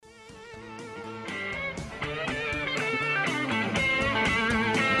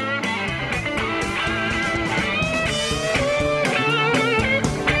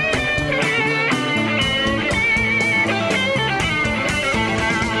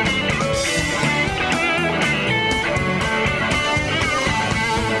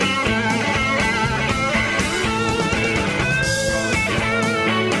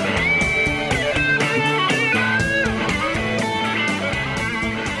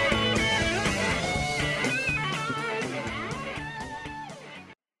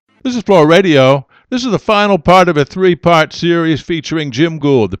This is Floor Radio. This is the final part of a three-part series featuring Jim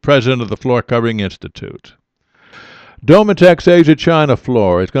Gould, the president of the Floor Covering Institute. Domotex Asia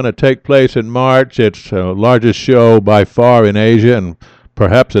ChinaFloor is going to take place in March. It's the largest show by far in Asia and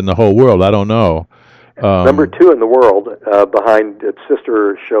perhaps in the whole world. I don't know. Number 2 in the world, behind its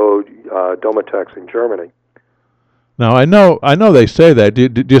sister show, Domotex in Germany. Now, I know they say that.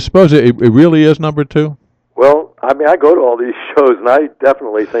 Do you suppose it really is number 2? Well, I mean, I go to all these shows, and I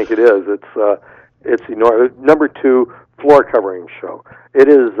definitely think it is. It's enormous. Number 2 floor covering show.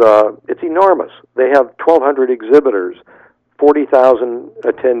 It's enormous. They have 1,200 exhibitors, 40,000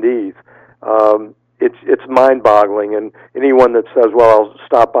 attendees. It's mind-boggling, and anyone that says, "Well, I'll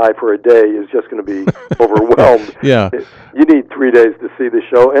stop by for a day," is just going to be overwhelmed. Yeah, you need 3 days to see the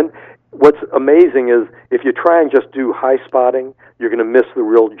show. And what's amazing is if you try and just do high spotting, you're going to miss the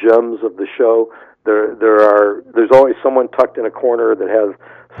real gems of the show. There's always someone tucked in a corner that has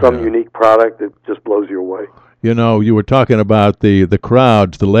some unique product that just blows you away. You know, you were talking about the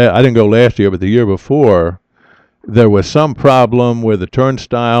crowds. I didn't go last year, but the year before, there was some problem with the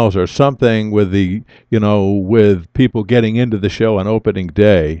turnstiles or something with with people getting into the show on opening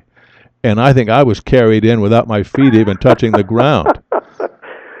day, and I think I was carried in without my feet even touching the ground.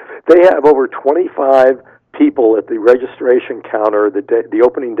 They have over 25 people at the registration counter the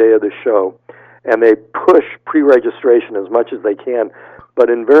opening day of the show, and they push pre-registration as much as they can,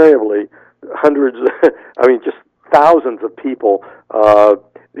 but invariably hundreds, I mean just thousands of people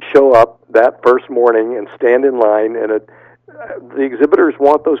show up that first morning and stand in line, and the exhibitors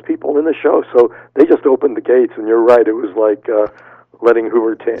want those people in the show, so they just opened the gates, and you're right, it was like letting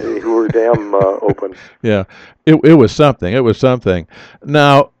Hoover Dam open. Yeah, it was something. It was something.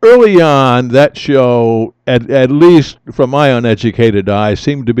 Now, early on, that show, at least from my uneducated eye,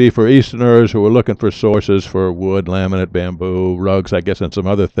 seemed to be for Easterners who were looking for sources for wood, laminate, bamboo, rugs, I guess, and some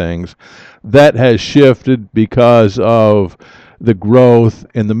other things. That has shifted because of the growth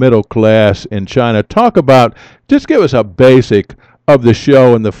in the middle class in China. Just give us a basic of the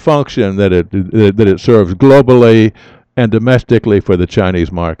show and the function that it serves globally and domestically for the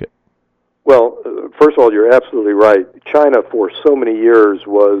Chinese market. Well, first of all, you're absolutely right. China, for so many years,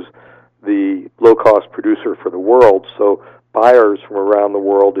 was the low-cost producer for the world, so buyers from around the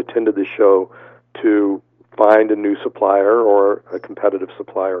world attended the show to find a new supplier or a competitive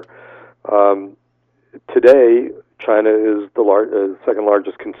supplier. Today, China is the second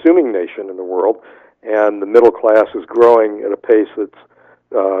largest consuming nation in the world, and the middle class is growing at a pace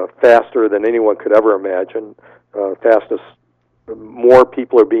that's faster than anyone could ever imagine. Fastest, more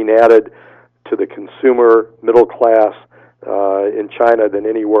people are being added to the consumer middle class in China than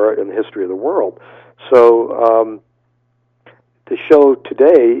anywhere in the history of the world. So the show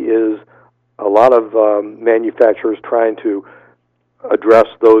today is a lot of manufacturers trying to address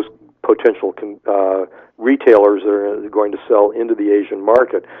those potential retailers that are going to sell into the Asian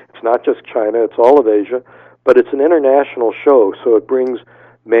market. It's not just China, it's all of Asia, but it's an international show, so it brings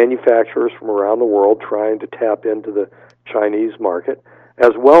manufacturers from around the world trying to tap into the Chinese market,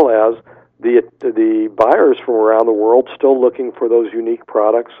 as well as the buyers from around the world still looking for those unique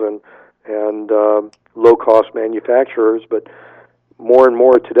products and low-cost manufacturers, but more and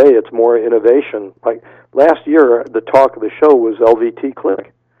more today it's more innovation. Like last year, the talk of the show was LVT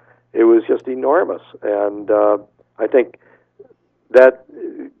Click. It was just enormous, and I think that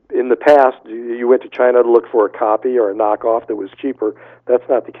in the past, you went to China to look for a copy or a knockoff that was cheaper. That's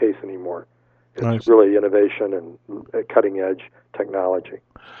not the case anymore. It's really innovation and cutting-edge technology.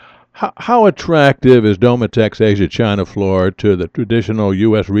 How attractive is Domotex Asia ChinaFloor to the traditional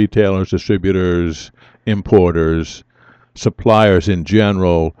U.S. retailers, distributors, importers, suppliers in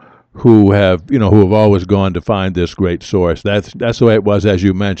general, who have always gone to find this great source? That's the way it was, as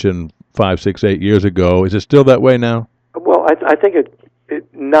you mentioned, 5, 6, 8 years ago. Is it still that way now? Well, I think it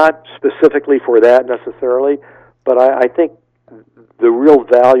not specifically for that necessarily, but I think the real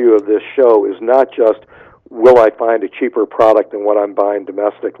value of this show is not just will I find a cheaper product than what I'm buying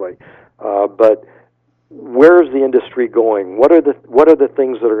domestically, but where is the industry going? What are the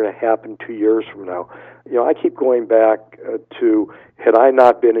things that are going to happen 2 years from now? I keep going back to, had I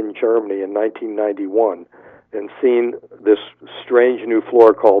not been in Germany in 1991 and seen this strange new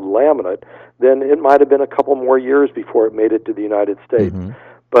floor called laminate, then it might have been a couple more years before it made it to the United States. Mm-hmm.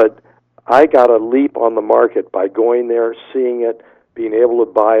 But I got a leap on the market by going there, seeing it, being able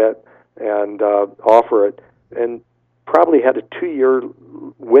to buy it, and offer it, and probably had a 2-year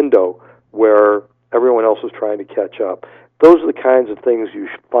window where everyone else was trying to catch up. Those are the kinds of things you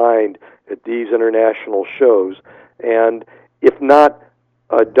should find at these international shows, and if not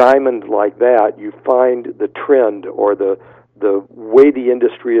a diamond like that, you find the trend or the the way the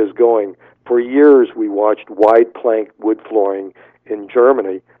industry is going. For years, we watched wide plank wood flooring in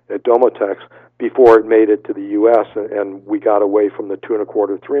Germany at Domotex before it made it to the U.S., and we got away from the 2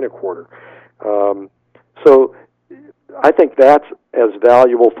 1/4, 3 1/4. So I think that's as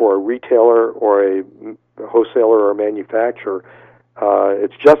valuable for a retailer or a wholesaler or a manufacturer.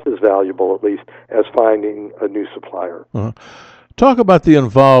 It's just as valuable, at least, as finding a new supplier. Uh-huh. Talk about the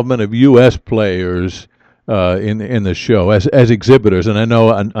involvement of U.S. players in the show as exhibitors, and I know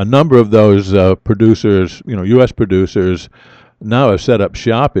a number of those producers, U.S. producers, now have set up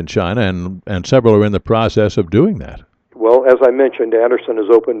shop in China, and several are in the process of doing that. Well, as I mentioned, Anderson has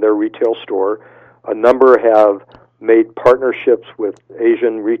opened their retail store. A number have made partnerships with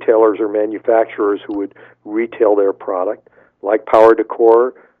Asian retailers or manufacturers who would retail their product, like Power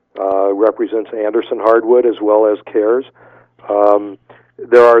Decor represents Anderson Hardwood as well as Cares.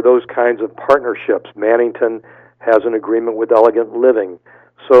 There are those kinds of partnerships. Mannington has an agreement with Elegant Living.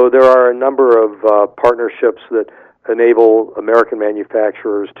 So there are a number of partnerships that enable American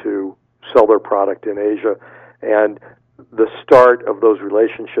manufacturers to sell their product in Asia. And the start of those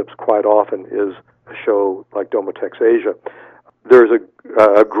relationships quite often is a show like Domotex Asia. There's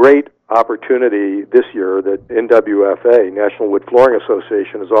a great opportunity this year that NWFA, National Wood Flooring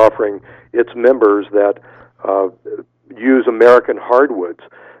Association, is offering its members that use American hardwoods.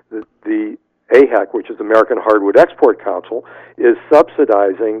 The AHEC, which is American Hardwood Export Council, is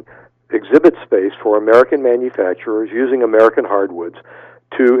subsidizing exhibit space for American manufacturers using American hardwoods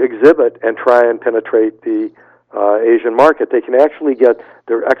to exhibit and try and penetrate the Asian market. They can actually get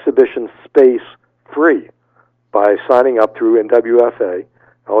their exhibition space free by signing up through NWFA.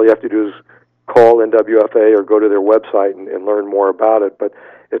 All you have to do is call NWFA or go to their website and learn more about it. But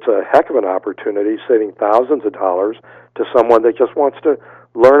it's a heck of an opportunity, saving thousands of dollars to someone that just wants to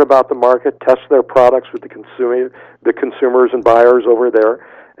learn about the market, test their products with the consumers and buyers over there,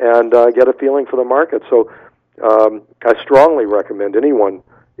 and get a feeling for the market. So I strongly recommend anyone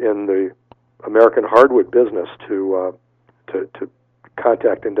in the American hardwood business to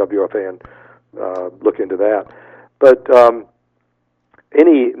contact NWFA and look into that. But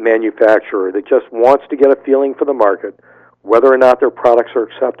any manufacturer that just wants to get a feeling for the market, whether or not their products are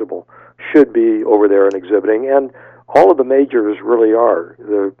acceptable, should be over there and exhibiting. And all of the majors really are.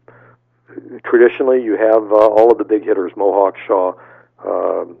 Traditionally, you have all of the big hitters, Mohawk, Shaw,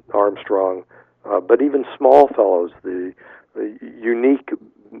 Armstrong, but even small fellows, the unique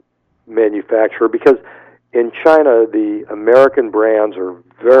manufacturer, because in China, the American brands are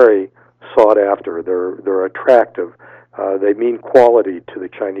very sought after. They're attractive. They mean quality to the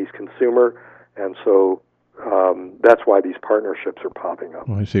Chinese consumer, and so that's why these partnerships are popping up.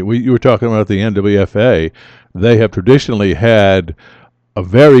 Oh, I see. You were talking about the NWFA. They have traditionally had a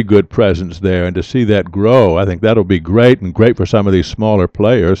very good presence there, and to see that grow, I think that'll be great, and great for some of these smaller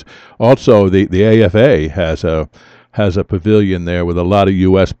players. Also, the AFA has a pavilion there with a lot of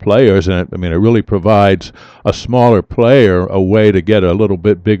U.S. players, and it really provides a smaller player a way to get a little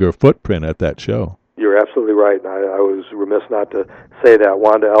bit bigger footprint at that show. You're absolutely right, and I was remiss not to say that.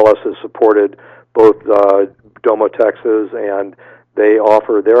 Wanda Ellis has supported both Domotex's, and they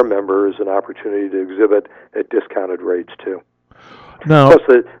offer their members an opportunity to exhibit at discounted rates, too. Now,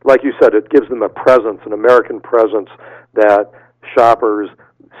 Plus, like you said, it gives them a presence, an American presence, that shoppers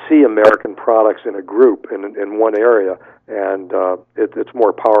see American products in a group, in one area, and it's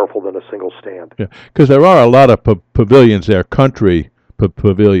more powerful than a single stand. Yeah, because there are a lot of pavilions there, country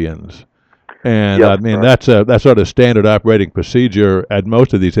pavilions. And yes, right. That's sort of standard operating procedure at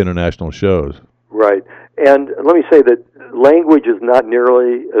most of these international shows. Right. And let me say that language is not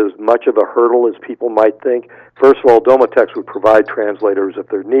nearly as much of a hurdle as people might think. First of all, Domotex would provide translators if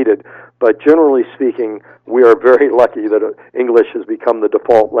they're needed, but generally speaking, we are very lucky that English has become the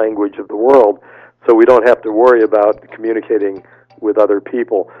default language of the world, so we don't have to worry about communicating with other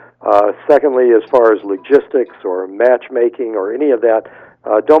people. Secondly, as far as logistics or matchmaking or any of that,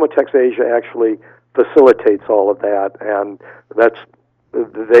 Domotex Asia actually facilitates all of that, and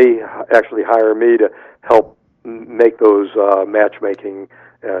they actually hire me to help make those matchmaking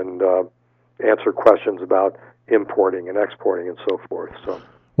and answer questions about importing and exporting and so forth. So,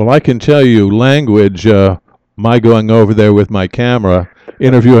 well, I can tell you, language, my going over there with my camera,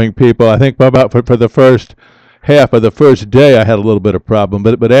 interviewing people, I think about for the first half of the first day I had a little bit of problem,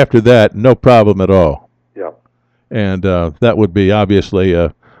 but after that, no problem at all. Yeah. And that would be obviously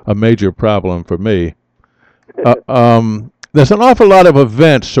a major problem for me. There's an awful lot of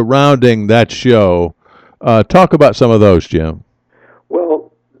events surrounding that show. Talk about some of those, Jim.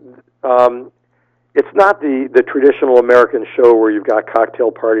 Well, it's not the traditional American show where you've got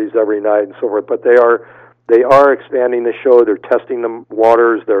cocktail parties every night and so forth, but they're they are expanding the show. They're testing the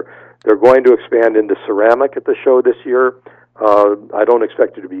waters. They're going to expand into ceramic at the show this year. I don't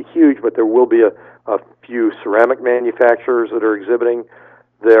expect it to be huge, but there will be a few ceramic manufacturers that are exhibiting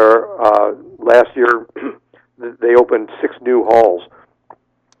there. Last year, they opened 6 new halls.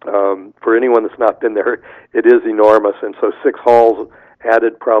 For anyone that's not been there, it is enormous, and so 6 halls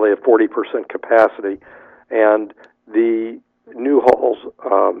added probably a 40% capacity. And the new halls,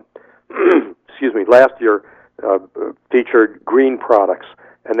 last year featured green products,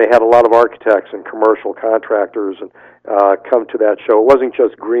 and they had a lot of architects and commercial contractors and come to that show. It wasn't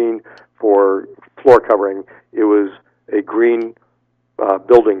just green for floor covering; it was a green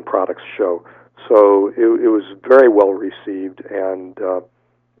building products show. So it was very well received, and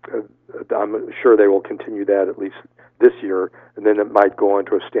I'm sure they will continue that at least this year, and then it might go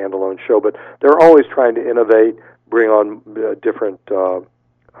into a standalone show. But they're always trying to innovate, bring on different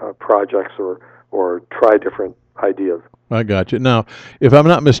projects or try different ideas. I got you. Now, if I'm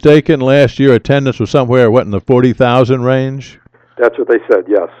not mistaken, last year attendance was somewhere, in the 40,000 range? That's what they said.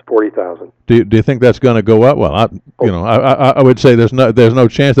 Yes, 40,000. Do you think that's going to go up? Well, I would say there's no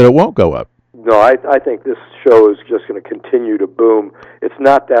chance that it won't go up. No, I think this show is just going to continue to boom. It's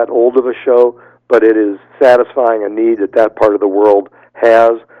not that old of a show, but it is satisfying a need that part of the world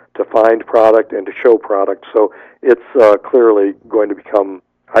has to find product and to show product. So it's clearly going to become,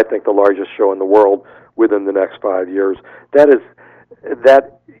 I think, the largest show in the world within the next 5 years.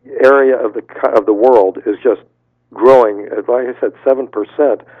 That area of the world is just growing, like I said,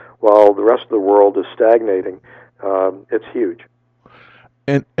 7%, while the rest of the world is stagnating. It's huge.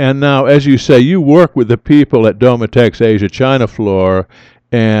 And now, as you say, you work with the people at Domotex Asia ChinaFloor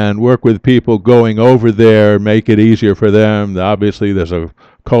and work with people going over there, make it easier for them. Obviously, there's a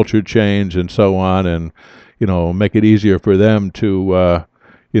culture change and so on, and make it easier for them to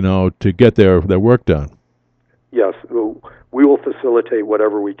to get their work done. Yes, we will facilitate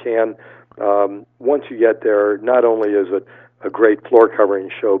whatever we can. Once you get there, not only is it a great floor covering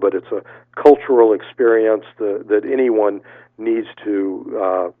show, but it's a cultural experience that anyone needs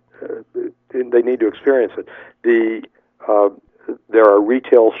to. They need to experience it. There are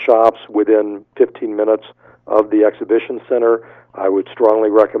retail shops within 15 minutes of the exhibition center. I would strongly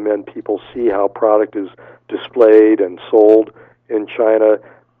recommend people see how product is displayed and sold in China.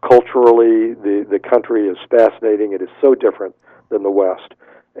 Culturally, the country is fascinating. It is so different than the West.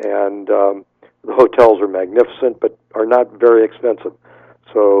 And the hotels are magnificent, but are not very expensive.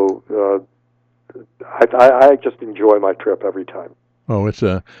 So I just enjoy my trip every time. Oh,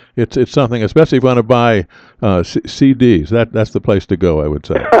 it's something, especially if you want to buy CDs. That's the place to go, I would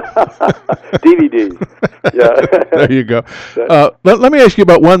say. DVDs. Yeah. There you go. Let me ask you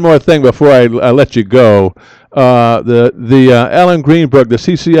about one more thing before I let you go. The Alan Greenberg, the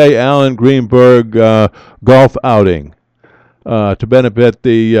CCA Alan Greenberg golf outing to benefit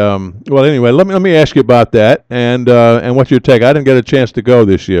the. Well, anyway, let me ask you about that and what's your take. I didn't get a chance to go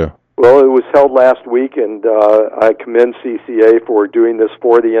this year. Well, it was held last week, and I commend CCA for doing this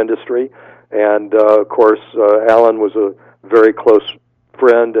for the industry. And, of course, Alan was a very close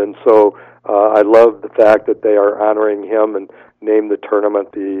friend, and so I love the fact that they are honoring him and named the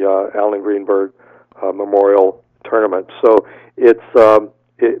tournament the Alan Greenberg Memorial Tournament. So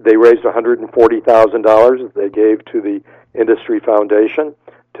they raised $140,000 that they gave to the Industry Foundation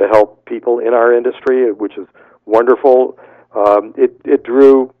to help people in our industry, which is wonderful. It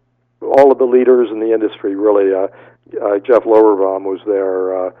drew all of the leaders in the industry, really. Jeff Lowerbaum was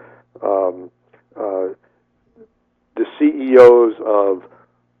there. The CEOs of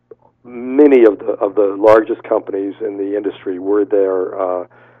many of the largest companies in the industry were there.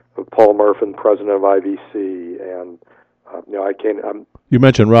 Paul Murphin, president of IVC, and you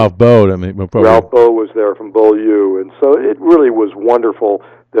mentioned Ralph Bode. Ralph Bode was there from Beaulieu, and so it really was wonderful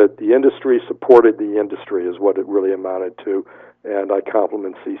that the industry supported the industry, is what it really amounted to. And I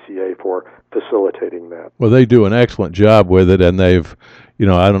compliment CCA for facilitating that. Well, they do an excellent job with it, and they've,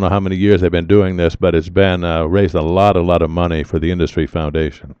 I don't know how many years they've been doing this, but it's been raised a lot of money for the Industry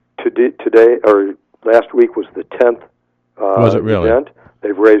Foundation. Today, or last week, was the 10th was it really? Event.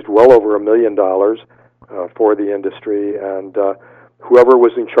 They've raised well over $1 million for the industry, and whoever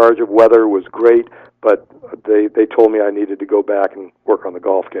was in charge of weather was great, but they told me I needed to go back and work on the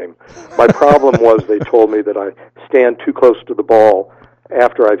golf game. My problem was they told me that I stand too close to the ball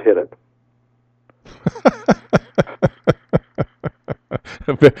after I've hit it.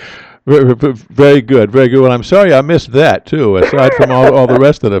 Very good, very good. Well, I'm sorry I missed that too. Aside from all the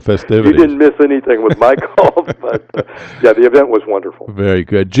rest of the festivities, You didn't miss anything with my call, but yeah, the event was wonderful. Very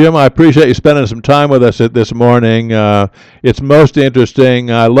good, Jim. I appreciate you spending some time with us this morning. It's most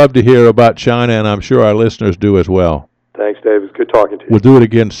interesting. I love to hear about China, and I'm sure our listeners do as well. Thanks, Dave. It's good talking to you. We'll do it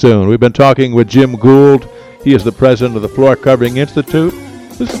again soon. We've been talking with Jim Gould. He is the president of the Floor Covering Institute.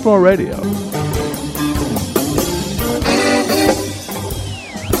 This is Floor Radio.